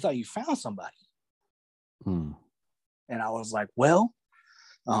 We thought you found somebody. And I was like, well,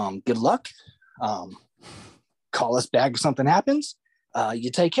 good luck. Call us back if something happens. You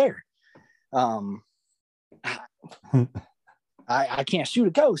take care. I can't shoot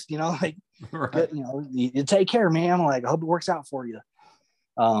a ghost, like, right. You take care, man. Like, I hope it works out for you.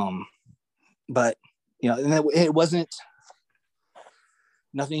 But, and it wasn't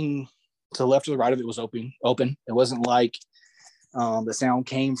nothing to the left or the right of it was open. It wasn't like the sound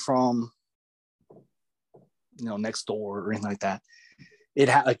came from, next door or anything like that. It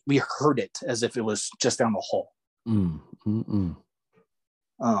had, like, we heard it as if it was just down the hall. And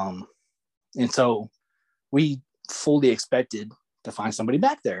so we fully expected to find somebody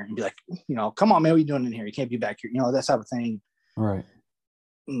back there and be like, come on, man, what are you doing in here? You can't be back here. That type of thing. Right.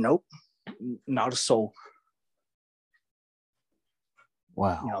 Nope. Not a soul.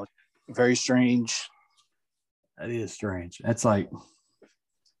 Wow. Very strange. That is strange. That's like,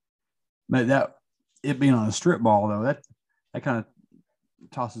 that it being on a strip mall though, that kind of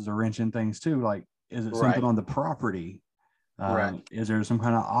tosses a wrench in things too. Like, is it something on the property? Right. Is there some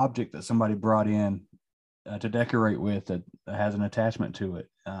kind of object that somebody brought in to decorate with that has an attachment to it?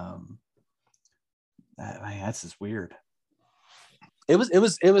 That's just weird. It was,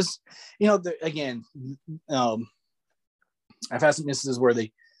 again, I've had some instances where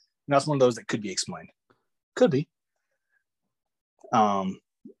that's one of those that could be explained. Could be.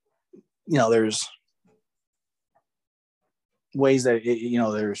 There's ways that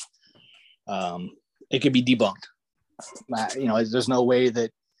there's it could be debunked. There's no way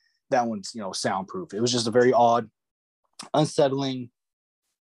that one's soundproof. It was just a very odd, unsettling.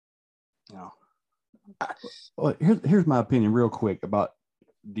 Well, here's my opinion real quick about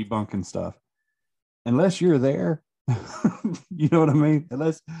debunking stuff. Unless you're there, you know what I mean?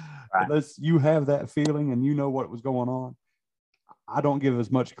 Unless you have that feeling and what was going on, I don't give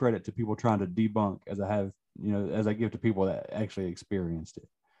as much credit to people trying to debunk as I have, as I give to people that actually experienced it.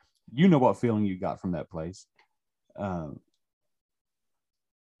 What feeling you got from that place.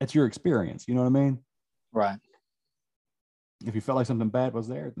 It's your experience. You know what I mean? Right. If you felt like something bad was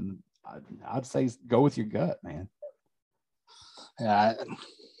there, then I'd say go with your gut, man. Yeah.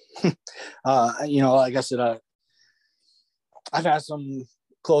 Like I said, I've had some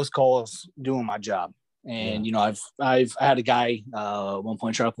close calls doing my job, and I've had a guy at one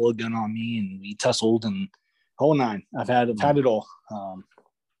point try to pull a gun on me, and we tussled and whole nine. I've had it all.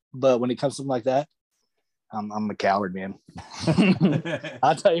 But when it comes to something like that, I'm a coward, man.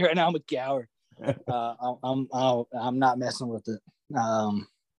 I'll tell you right now, I'm a coward. I'm not messing with it.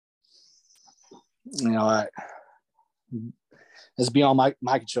 It's beyond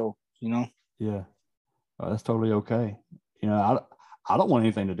my control. Yeah, that's totally okay. I don't want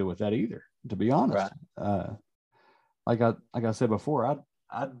anything to do with that either, to be honest. Right. Like I said before,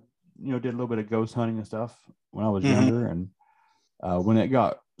 I did a little bit of ghost hunting and stuff when I was younger, and when it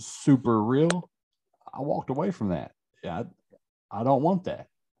got super real, I walked away from that. Yeah, I don't want that.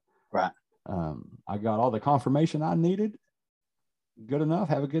 Right. I got all the confirmation I needed. Good enough.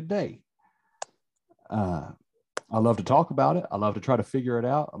 Have a good day. I love to talk about it. I love to try to figure it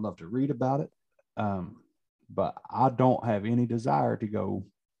out. I love to read about it. But I don't have any desire to go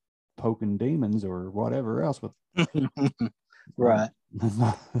poking demons or whatever else with. Right.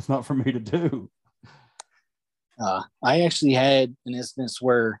 It's not for me to do. I actually had an instance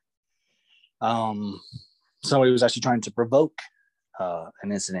where somebody was actually trying to provoke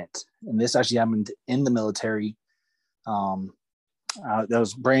an incident, and this actually happened in the military. That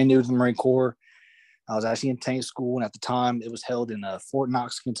was brand new to the Marine Corps. I was actually in tank school, and at the time it was held in Fort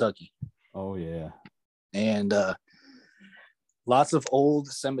Knox, Kentucky. Oh yeah. And lots of old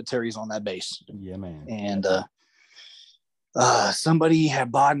cemeteries on that base. Yeah, man. And somebody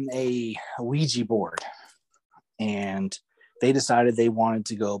had bought a Ouija board, and they decided they wanted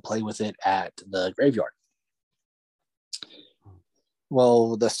to go play with it at the graveyard.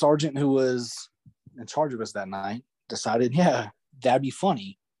 Well, the sergeant who was in charge of us that night decided, yeah, that'd be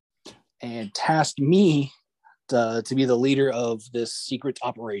funny, and tasked me to be the leader of this secret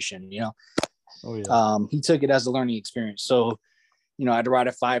operation, Oh, yeah. He took it as a learning experience. So, I had to write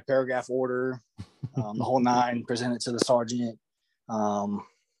a 5-paragraph order, the whole 9, present it to the sergeant.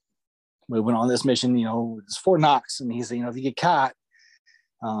 We went on this mission, it's Fort Knox. And he said, if you get caught,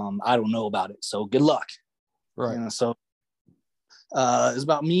 I don't know about it. So good luck. Right. So it's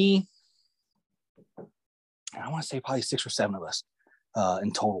about me. I want to say probably 6 or 7 of us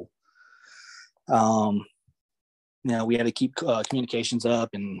in total. We had to keep communications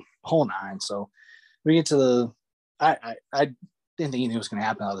up and whole 9. So we get to I didn't think anything was going to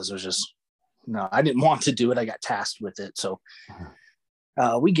happen. This was just No, I didn't want to do it. I got tasked with it. So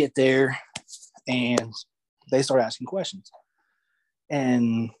we get there and they start asking questions.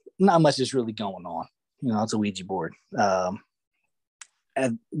 And not much is really going on. You know, it's a Ouija board.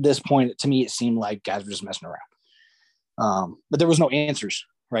 At this point, to me, it seemed like guys were just messing around. But there was no answers,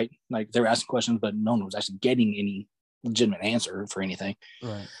 right? Like, they were asking questions, but no one was actually getting any legitimate answer for anything.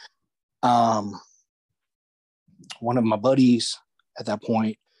 Right. One of my buddies at that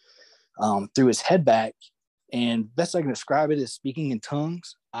point threw his head back, and best I can describe it is speaking in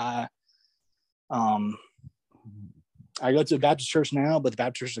tongues. I go to a Baptist church now, but the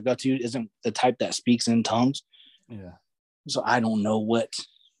Baptist church I go to isn't the type that speaks in tongues. Yeah. So I don't know what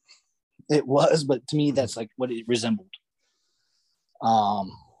it was, but to me, that's like what it resembled.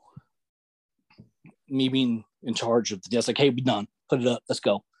 Me being in charge of the desk, like, hey, we done. Put it up. Let's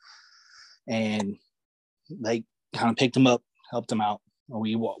go. And they kind of picked him up, helped him out.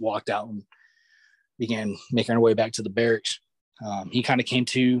 We walked out and began making our way back to the barracks. He kind of came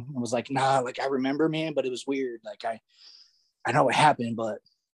to and was like, nah, like, I remember, man, but it was weird. Like, I know what happened, but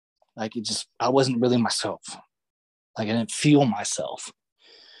like, I wasn't really myself. Like, I didn't feel myself.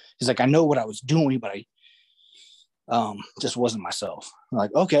 He's like, I know what I was doing, but I just wasn't myself. I'm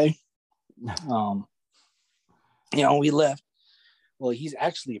like, okay. We left. Well, he's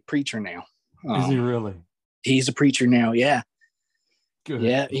actually a preacher now. Is he really? He's a preacher now. Yeah. Good.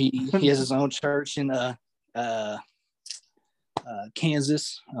 Yeah. He has his own church in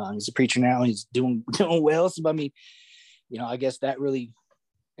Kansas. He's a preacher now. He's doing well. So, I mean, I guess that really,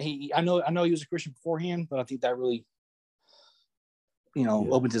 I know he was a Christian beforehand, but I think that really,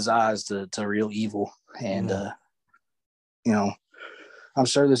 opened his eyes to real evil. And, I'm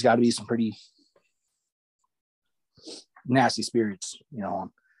sure there's got to be some pretty nasty spirits,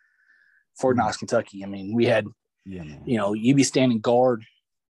 on Fort Knox, Kentucky. I mean, we had, you'd be standing guard.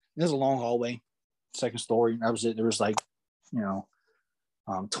 It was a long hallway, second story. That was it. There was like,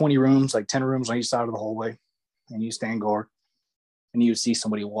 20 rooms, like 10 rooms on each side of the hallway. And you stand guard and you would see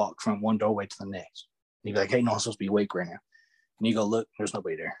somebody walk from one doorway to the next. And you'd be like, hey, no, I'm supposed to be awake right now. And you go, look, there's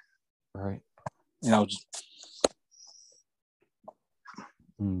nobody there. Right.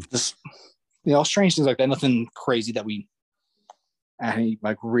 Just strange things like that. Nothing crazy that we had any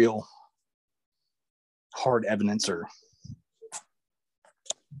like real hard evidence or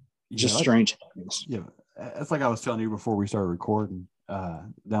just strange things. Yeah. It's like I was telling you before we started recording,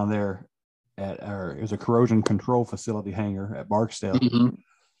 down there it was a corrosion control facility hangar at Barksdale. Mm-hmm.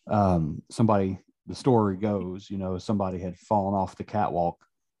 The story goes, somebody had fallen off the catwalk.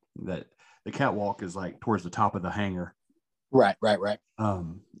 That the catwalk is like towards the top of the hangar. Right. There's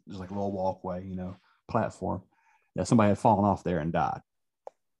like a little walkway, platform. Yeah, somebody had fallen off there and died.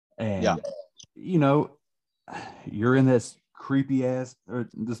 And you're in this creepy ass or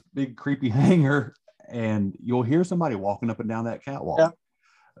this big creepy hangar, and you'll hear somebody walking up and down that catwalk. Yeah.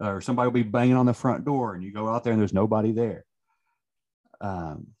 Or somebody will be banging on the front door, and you go out there and there's nobody there.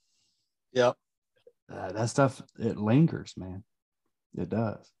 That stuff, it lingers, man. It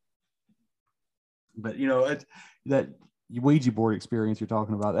does. But that Ouija board experience you're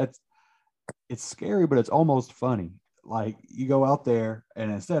talking about, it's scary, but it's almost funny. Like, you go out there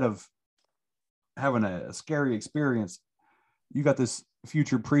and instead of having a scary experience, you got this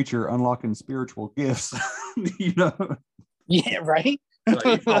future preacher unlocking spiritual gifts. Yeah, right.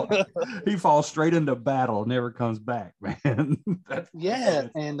 Like, he falls straight into battle, never comes back, man. That's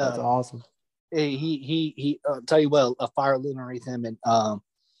awesome. He tell you what, a fire lit underneath him, and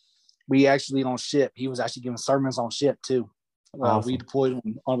we actually on ship. He was actually giving sermons on ship too. Awesome. We deployed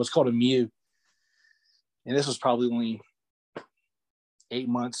him on what's called a MEU, and this was probably only 8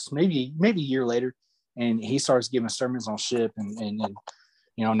 months, maybe a year later, and he starts giving sermons on ship, and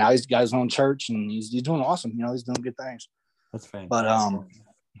now he's got his own church, and he's doing awesome. He's doing good things. That's fantastic. But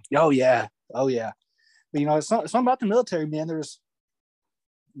oh yeah. But it's something about the military, man. There's,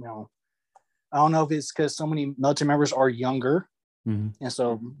 I don't know if it's because so many military members are younger, and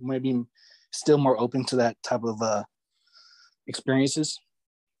so maybe still more open to that type of experiences,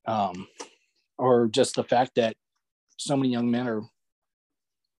 or just the fact that so many young men are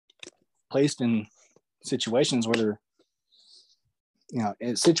placed in situations where they're,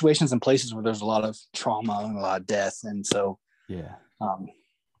 in situations and places where there's a lot of trauma and a lot of death, and so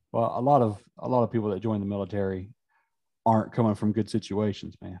well, a lot of people that join the military aren't coming from good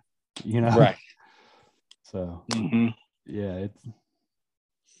situations, man. Right. So mm-hmm.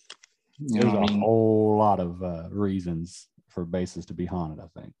 There's a whole lot of reasons for bases to be haunted, I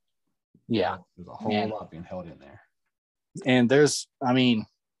think. Yeah. There's a whole lot being held in there. And there's,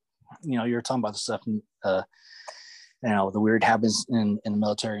 you're talking about the stuff the weird happens in the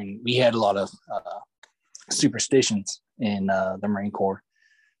military, and we had a lot of superstitions in the Marine Corps,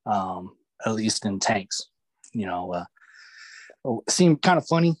 at least in tanks. It seemed kind of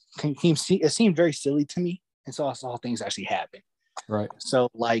funny. It seemed very silly to me, and so I saw things actually happen. Right. So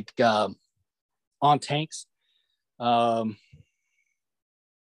like on tanks, there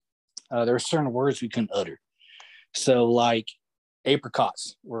were certain words we couldn't utter. So like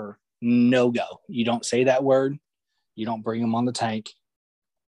apricots were no go. You don't say that word. You don't bring them on the tank.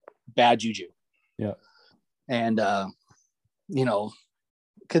 Bad juju. Yeah. And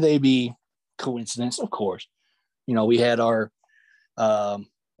could they be coincidence? Of course. We had our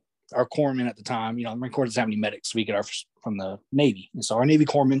corpsman at the time. The Marine Corps doesn't have any medics. We get ours from the Navy, and so our Navy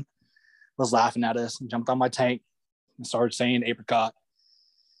corpsman was laughing at us and jumped on my tank and started saying apricot.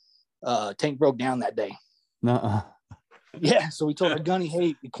 Tank broke down that day. Nuh-uh. Yeah, so we told our gunny,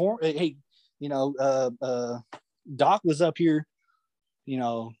 hey, Doc was up here,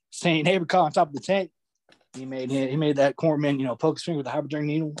 saying apricot on top of the tank. He made that corpsman, poke his finger with a hypodermic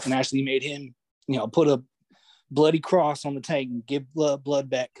needle, and actually made him, put a bloody cross on the tank and give blood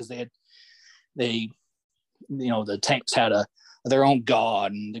back, because the tanks had their own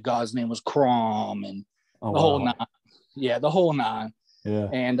god, and the god's name was Crom, and whole nine. Yeah, the whole nine. Yeah.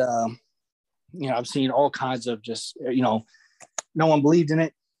 And I've seen all kinds of just no one believed in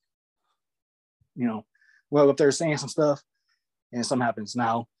it. Well, if they're saying some stuff and something happens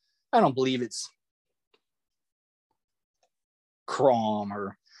now, I don't believe it's Crom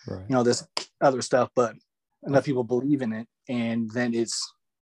or right. This other stuff, but enough people believe in it, and then it's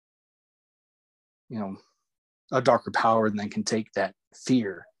a darker power, and then can take that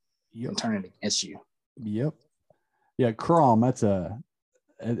fear and turn it against you. Yep. Yeah, Crom. That's I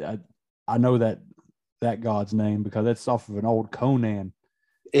know that god's name because that's off of an old Conan.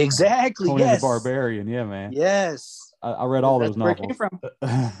 Exactly. Conan yes. the Barbarian. Yeah, man. Yes. I read all those novels.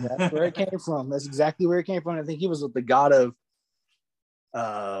 That's where it came from. That's exactly where it came from. I think he was the god of,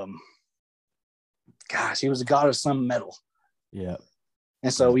 he was the god of some metal. Yeah.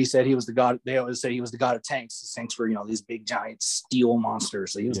 And so he said he was the god. They always say he was the god of tanks. The tanks were, these big giant steel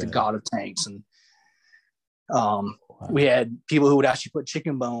monsters. So he was the god of tanks. And we had people who would actually put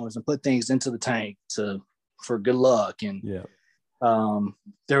chicken bones and put things into the tank for good luck. And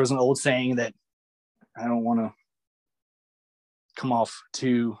there was an old saying that I don't want to come off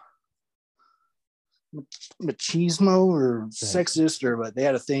too machismo or sexist, but they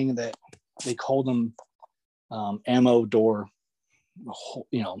had a thing that they called them ammo door,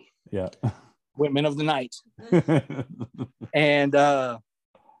 women of the night. And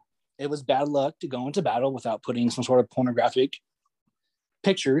it was bad luck to go into battle without putting some sort of pornographic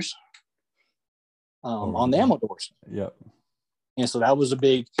pictures on the ammo doors. Yep. And so that was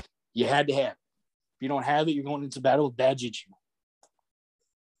you had to have. If you don't have it, you're going into battle with bad juju.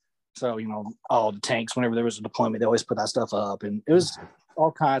 So, all the tanks, whenever there was a deployment, they always put that stuff up. And it was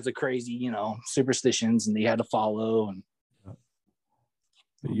all kinds of crazy, superstitions, and they had to follow. And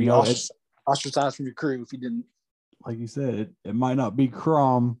ostracized from your crew if you didn't. Like you said, it might not be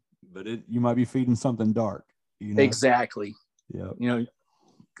Crom, but you might be feeding something dark. Exactly. Yeah.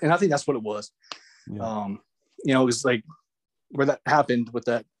 And I think that's what it was. Yeah. It was like where that happened with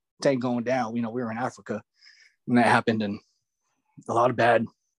that tank going down. We were in Africa when that happened, and a lot of bad.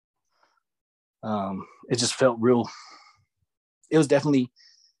 It just felt real. It was definitely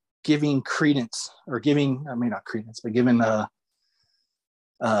giving credence, or giving, I mean, not credence, but giving,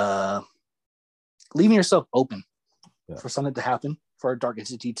 leaving yourself open for something to happen, for a dark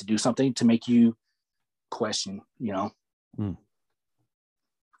entity to do something to make you question,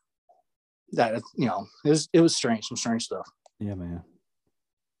 that, it was strange, some strange stuff. Yeah, man.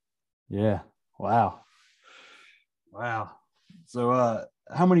 Yeah. Wow. So,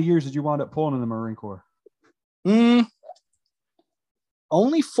 how many years did you wind up pulling in the Marine Corps?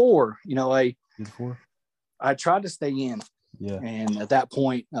 Only 4. Did 4? I tried to stay in. Yeah. And at that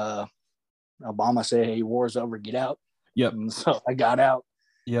point, Obama said, "Hey, war's over, get out." Yep. And so I got out.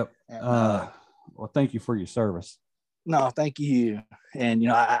 Yep. And, well, thank you for your service. No, thank you. And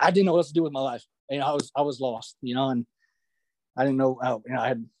I didn't know what else to do with my life. I was lost. And I didn't know how.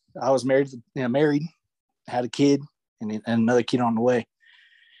 I was married. Married, had a kid, and another kid on the way.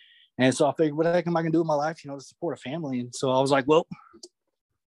 And so I figured, what the heck am I going to do with my life, to support a family? And so I was like, well,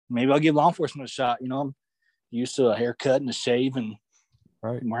 maybe I'll give law enforcement a shot. I'm used to a haircut and a shave and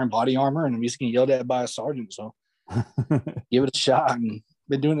wearing body armor, and I'm used to getting yelled at by a sergeant. So give it a shot. And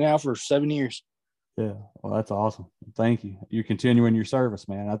been doing it now for 7 years. Yeah. Well, that's awesome. Thank you. You're continuing your service,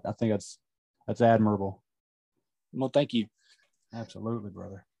 man. I think that's admirable. Well, thank you. Absolutely,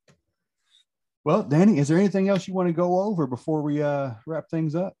 brother. Well, Danny, is there anything else you want to go over before we wrap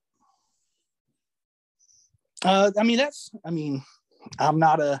things up? I'm not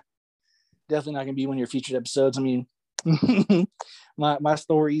definitely not going to be one of your featured episodes. I mean, my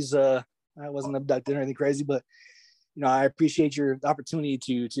stories, I wasn't abducted or anything crazy, but I appreciate your opportunity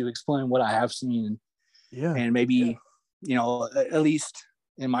to explain what I have seen, and maybe, at least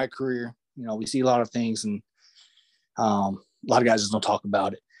in my career, we see a lot of things, and a lot of guys just don't talk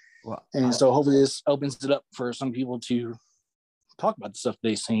about it. Well, so hopefully this opens it up for some people to talk about the stuff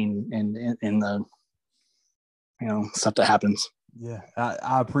they've seen and the, stuff that happens. Yeah,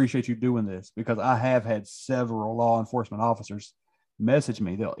 I appreciate you doing this, because I have had several law enforcement officers message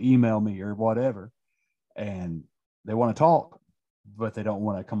me. They'll email me or whatever, and they want to talk, but they don't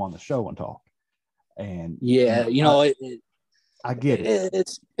want to come on the show and talk. And I get it.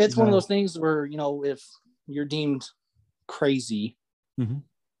 It's one of those things where, if you're deemed crazy, mm-hmm.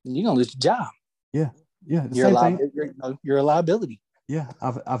 you're gonna lose your job. Yeah. You're a liability. Yeah,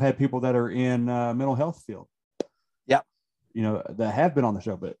 I've had people that are in mental health field. Yeah, that have been on the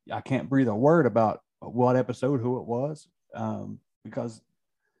show, but I can't breathe a word about what episode, who it was, because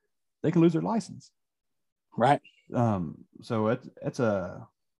they can lose their license. Right. So it's a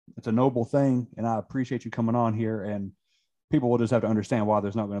noble thing, and I appreciate you coming on here. And people will just have to understand why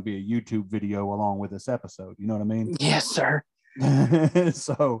there's not going to be a YouTube video along with this episode. You know what I mean? Yes, sir.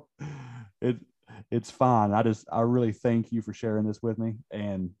 So it's fine. I really thank you for sharing this with me,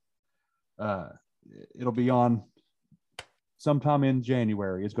 and it'll be on sometime in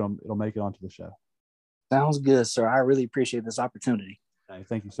January. It'll make it onto the show. Sounds good, sir. I really appreciate this opportunity. Hey,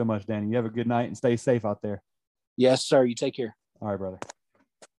 thank you so much, Danny. You have a good night and stay safe out there. Yes, sir. You take care. All right, brother.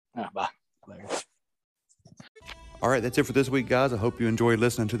 Bye. Later. All right, that's it for this week, guys. I hope you enjoyed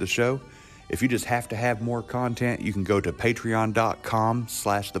listening to the show. If you just have to have more content, you can go to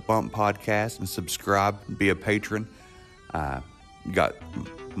patreon.com/thebumpodcast and subscribe and be a patron. You got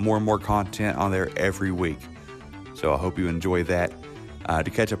more and more content on there every week. So I hope you enjoy that. To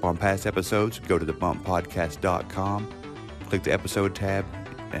catch up on past episodes, go to thebumppodcast.com, click the episode tab,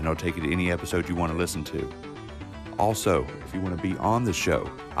 and it'll take you to any episode you want to listen to. Also, if you want to be on the show,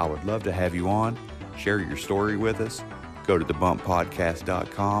 I would love to have you on. Share your story with us. Go to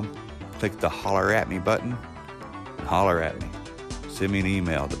thebumppodcast.com, click the holler at me button, and holler at me. Send me an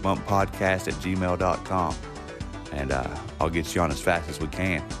email, thebumppodcast@gmail.com, and I'll get you on as fast as we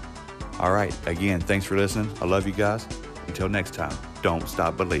can. All right, again, thanks for listening. I love you guys. Until next time, don't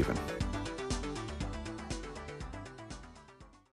stop believing.